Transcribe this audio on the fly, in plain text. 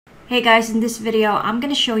Hey guys, in this video, I'm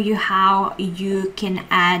going to show you how you can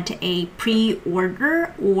add a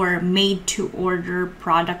pre-order or made-to-order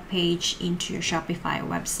product page into your Shopify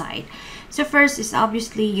website. So first is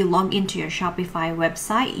obviously you log into your Shopify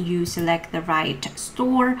website, you select the right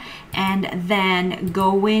store, and then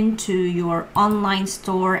go into your online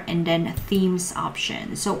store and then themes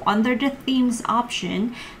option. So under the themes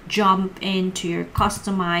option, jump into your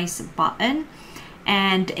customize button.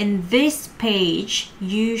 And in this page,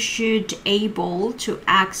 you should able to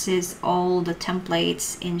access all the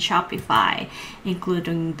templates in Shopify,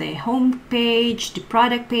 including the home page, the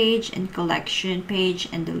product page, and collection page,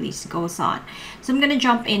 and the list goes on. So I'm going to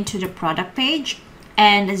jump into the product page.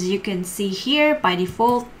 And as you can see here, by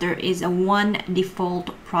default, there is a one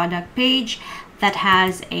default product page that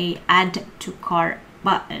has a add to cart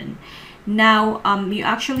button. Now you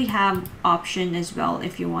actually have option as well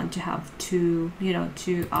if you want to have two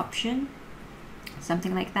option,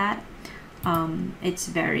 something like that. It's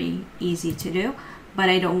very easy to do, but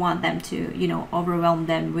I don't want them to overwhelm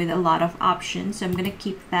them with a lot of options, so I'm gonna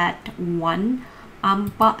keep that one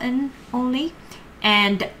button only.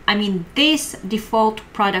 And I mean, this default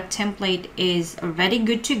product template is already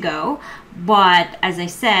good to go, but as I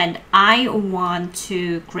said, I want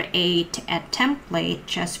to create a template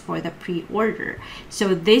just for the pre-order.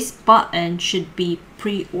 So this button should be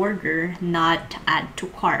pre-order, not add to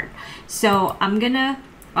cart. So I'm gonna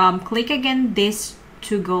click again this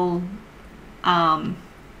toggle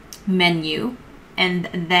menu and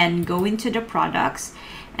then go into the products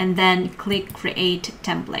and then click create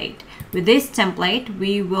template. With this template,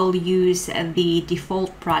 we will use the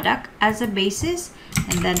default product as a basis,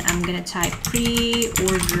 and then I'm gonna type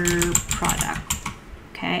pre-order product,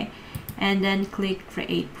 okay, and then click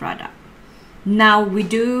create product. Now we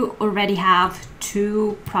do already have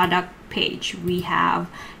two product page. We have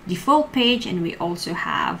default page and we also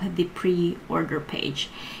have the pre-order page.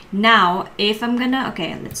 Now if I'm gonna,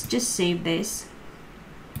 okay, let's just save this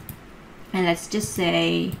and let's just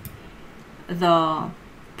say the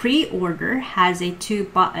pre-order has a two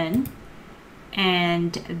button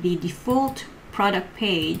and the default product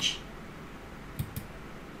page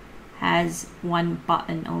has one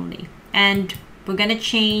button only, and we're gonna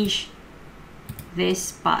change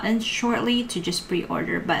this button shortly to just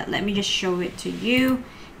pre-order, but let me just show it to you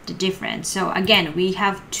the difference. So again, we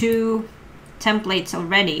have two templates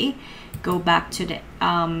already. Go back to the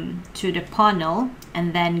panel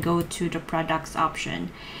and then go to the products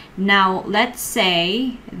option. Now let's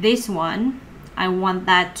say this one, I want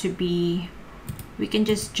that to be, we can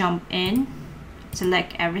just jump in,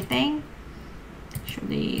 select everything.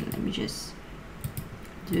 Actually, let me just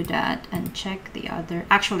do that and check the other,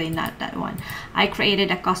 actually not that one. I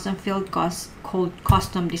created a custom field called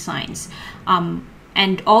custom designs,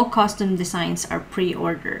 and all custom designs are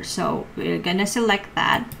pre-order. So we're gonna select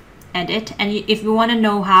that, edit, and if you want to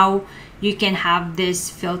know how you can have this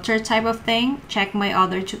filter type of thing, check my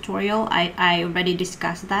other tutorial. I already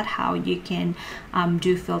discussed that, how you can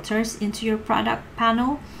do filters into your product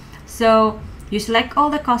panel. So you select all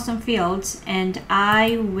the custom fields, and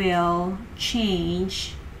I will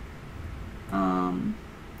change,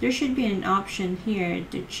 there should be an option here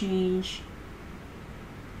to change.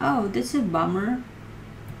 Oh, that's a bummer,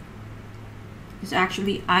 because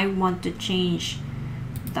actually I want to change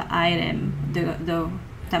the item, the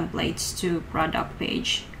templates to product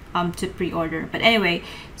page, to pre-order. But anyway,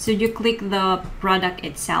 so you click the product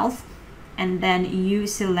itself and then you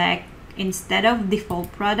select, instead of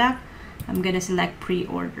default product, I'm gonna select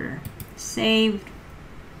pre-order, save.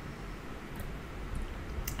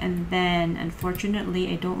 And then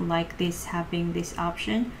unfortunately I don't like this, having this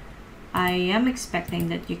option. I am expecting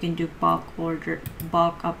that you can do bulk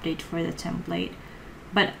update for the template,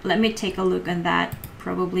 but let me take a look on that.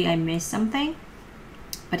 Probably I missed something,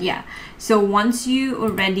 but yeah. So once you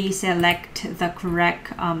already select the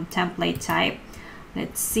correct template type,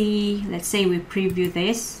 let's say we preview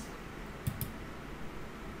this.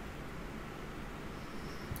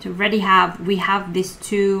 So we have these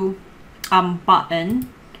two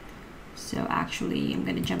button. So actually I'm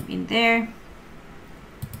gonna jump in there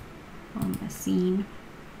on a scene,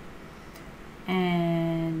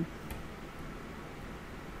 and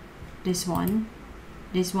this one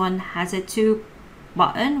has a two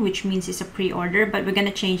button, which means it's a pre-order, but we're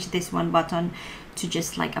gonna change this one button to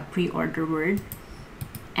just like a pre-order word.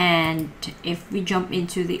 And if we jump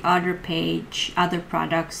into the other page, other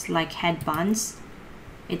products like headbands,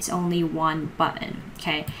 it's only one button.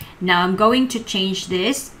 Okay, now I'm going to change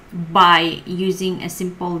this by using a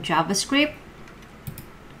simple JavaScript.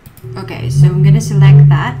 Okay, so I'm gonna select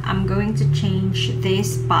that. I'm going to change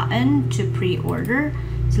this button to pre-order.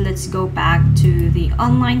 So let's go back to the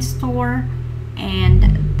online store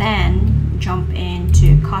and then jump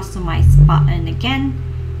into customize button again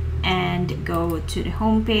and go to the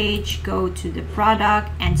home page, go to the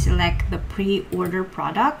product and select the pre-order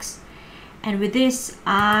products. And with this,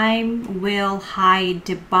 I will hide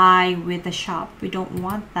the buy with the shop. We don't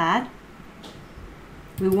want that.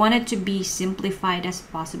 We want it to be simplified as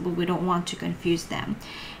possible. We don't want to confuse them.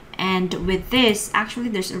 And with this, actually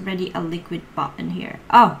there's already a liquid button here.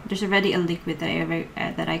 Oh, there's already a liquid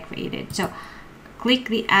that I created. So click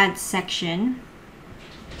the add section.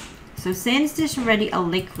 So since there's already a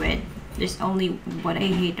liquid, there's only what I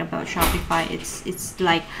hate about Shopify. It's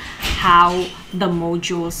like how the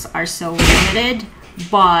modules are so limited.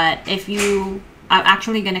 But if I'm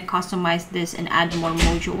actually gonna customize this and add more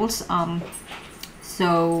modules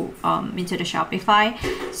into the Shopify.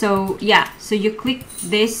 So yeah, so you click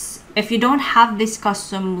this. If you don't have this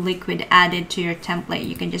custom liquid added to your template,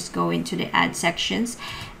 you can just go into the add sections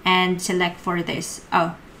and select for this.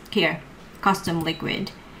 Oh, here, custom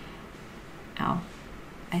liquid. Oh,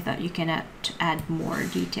 I thought you cannot add more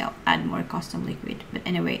detail, add more custom liquid. But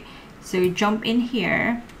anyway, so you jump in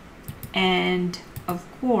here, and of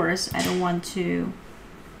course, I don't want to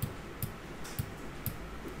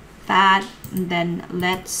that. And then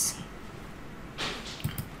let's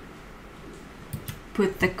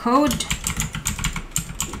put the code.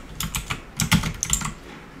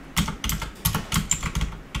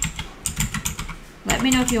 Let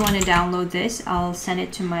me know if you want to download this. I'll send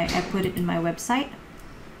it to I put it in my website.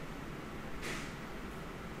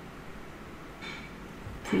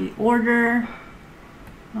 Pre-order.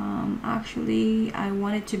 Actually, I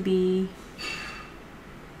want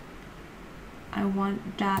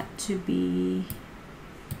that to be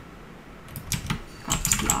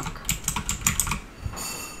caps lock.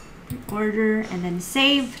 Pre-order and then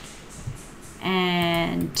save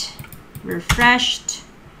and refreshed.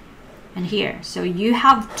 And here, so you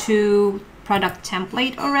have two product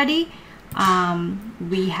template already.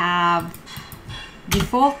 We have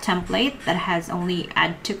default template that has only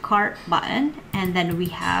add to cart button, and then we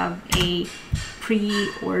have a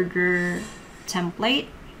pre-order template.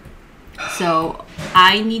 So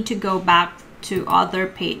I need to go back to other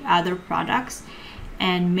products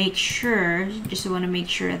and make sure, just want to make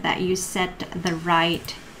sure that you set the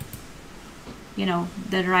right,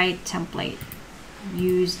 the right template.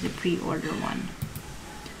 Use the pre-order one.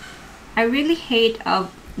 I really hate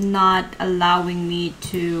of not allowing me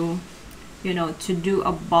to to do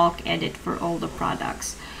a bulk edit for all the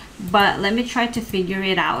products, but let me try to figure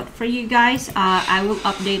it out for you guys. I will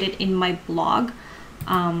update it in my blog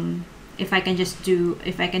if I can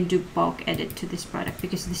do bulk edit to this product,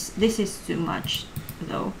 because this is too much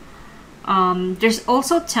though. There's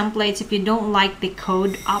also templates if you don't like the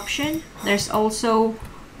code option. There's also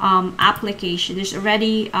application. There's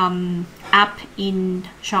already app in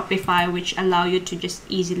Shopify which allow you to just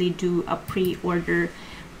easily do a pre-order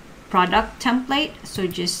product template. So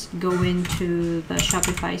just go into the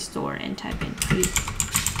Shopify store and type in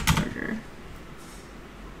pre-order.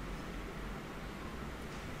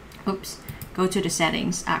 Oops, go to the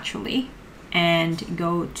settings actually and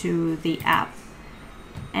go to the app,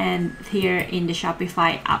 and here in the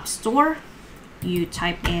Shopify app store you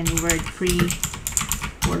type in word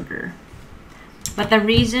pre-order. But the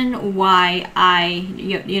reason why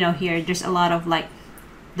here there's a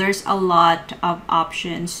lot of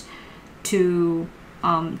options to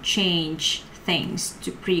change things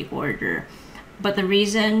to pre-order, but the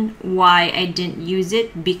reason why I didn't use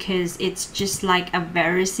it, because it's just like a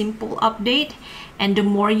very simple update, and the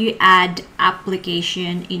more you add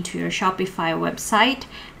application into your Shopify website,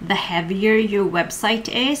 the heavier your website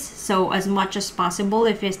is. So as much as possible,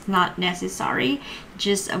 if it's not necessary,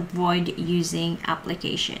 just avoid using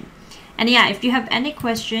application. And yeah, if you have any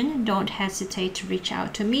question, don't hesitate to reach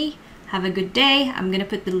out to me. Have a good day. I'm gonna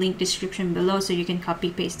put the link description below so you can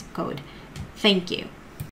copy paste the code. Thank you.